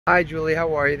Hi Julie,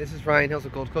 how are you? This is Ryan Hills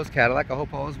of Gold Coast Cadillac. I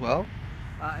hope all is well.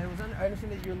 I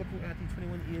understand that you're looking at the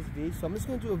 21 ESV, so I'm just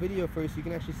going to do a video for you so you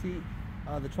can actually see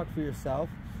the truck for yourself.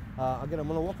 Again, I'm going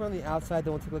to walk around the outside,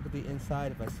 then we'll take a look at the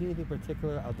inside. If I see anything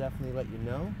particular, I'll definitely let you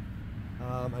know.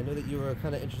 I know that you were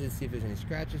kind of interested to see if there's any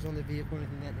scratches on the vehicle or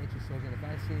anything of that nature, so again, if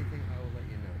I see anything, I will let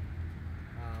you know.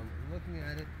 Looking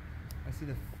at it, I see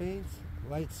the faint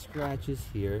light scratches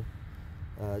here.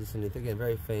 Just again,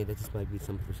 very faint. That just might be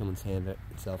something for someone's hand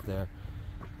itself there.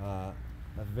 A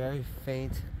very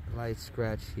faint light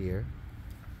scratch here.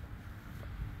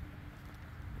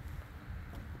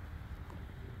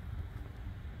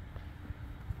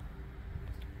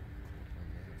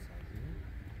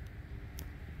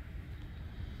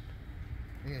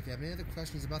 Again, if you have any other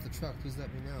questions about the truck, please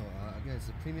let me know. Again, it's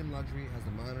a premium luxury. It has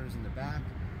the monitors in the back,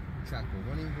 trackable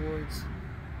running boards.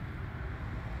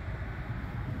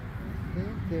 I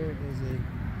think there is a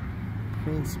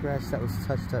clean scratch that was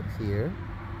touched up here.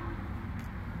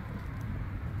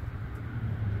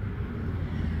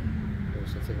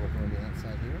 So let's take a look on the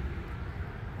outside here.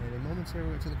 And in moments here,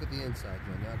 we're going to look at the inside.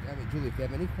 Now, Julie, if you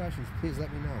have any questions, please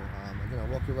let me know. Again,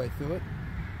 I'll walk you right through it.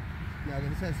 Now,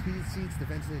 again, this has heated seats, the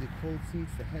ventilated cold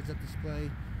seats, the heads-up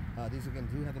display. These, again,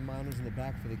 do have the monitors in the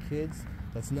back for the kids.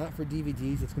 That's not for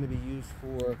DVDs. It's going to be used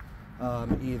for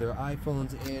either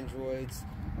iPhones, Androids.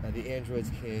 The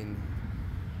Androids can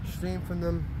stream from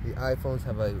them. The iPhones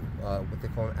have a what they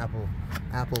call an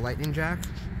Apple Lightning jack.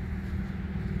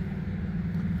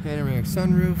 Panoramic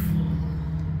sunroof.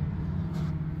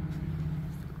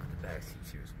 Look at the back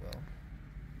seats here as well.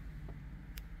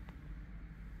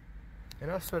 And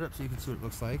I'll start up so you can see what it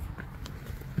looks like.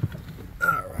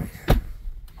 All right.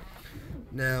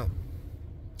 Now,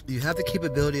 you have the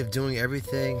capability of doing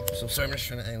everything. So sorry, I'm just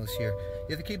trying to angle this here.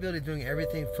 You have the capability of doing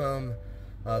everything from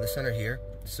the center here.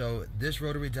 So this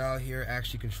rotary dial here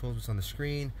actually controls what's on the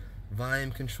screen.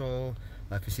 Volume control.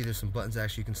 If you see, there's some buttons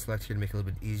actually you can select here to make it a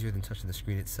little bit easier than touching the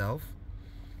screen itself.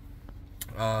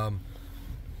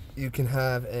 You can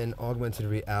have an augmented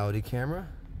reality camera.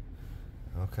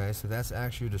 Okay, so that's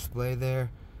actually your display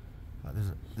there.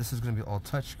 This is going to be all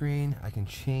touchscreen. I can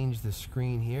change the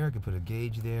screen here. I can put a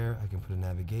gauge there. I can put a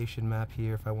navigation map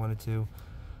here if I wanted to.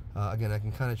 Again, I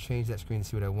can kind of change that screen to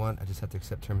see what I want. I just have to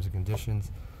accept terms and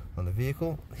conditions on the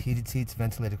vehicle. Heated seats,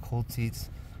 ventilated cold seats.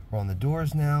 We're on the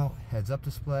doors now. Heads-up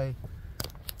display.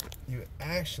 You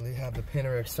actually have the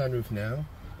panoramic sunroof now.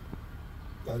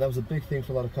 That was a big thing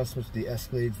for a lot of customers with the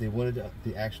Escalades. They wanted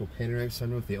the actual panoramic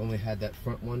sunroof. They only had that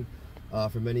front one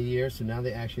for many years, so now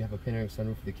they actually have a panoramic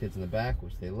sunroof for the kids in the back,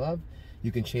 which they love.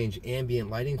 You can change ambient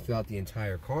lighting throughout the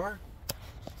entire car.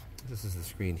 This is the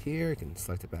screen here. You can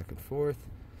select it back and forth.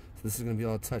 So this is going to be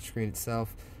all touchscreen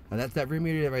itself. That rear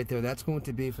mirror right there, that's going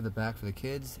to be for the back for the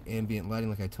kids. Ambient lighting,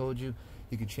 like I told you.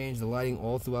 You can change the lighting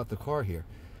all throughout the car here.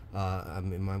 I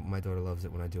mean, my daughter loves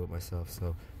it when I do it myself.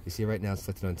 So you see right now it's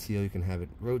selected on teal. You can have it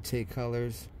rotate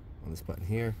colors on this button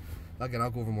here. Again, I'll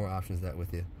go over more options of that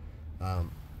with you.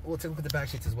 We'll take a look at the back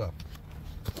seats as well.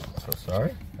 So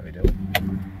sorry. How we doing?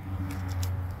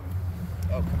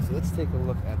 Okay, so let's take a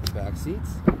look at the back seats.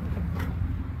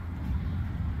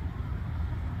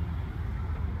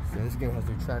 So this again has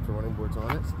their tractor running boards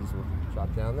on it, so these will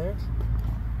drop down there.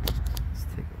 Let's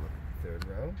take a look at the third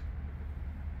row.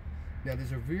 Now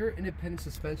there's a rear independent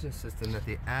suspension system that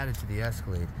they added to the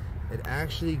Escalade. It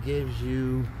actually gives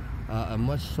you a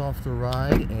much softer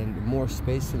ride and more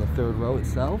space in the third row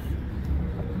itself.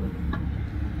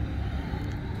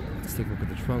 Let's take a look at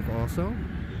the trunk also.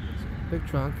 Big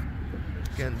trunk.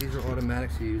 Again, these are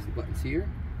automatic, so you use the buttons here.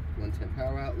 110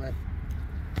 power outlet.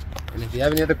 And if you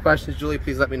have any other questions, Julie,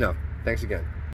 please let me know. Thanks again.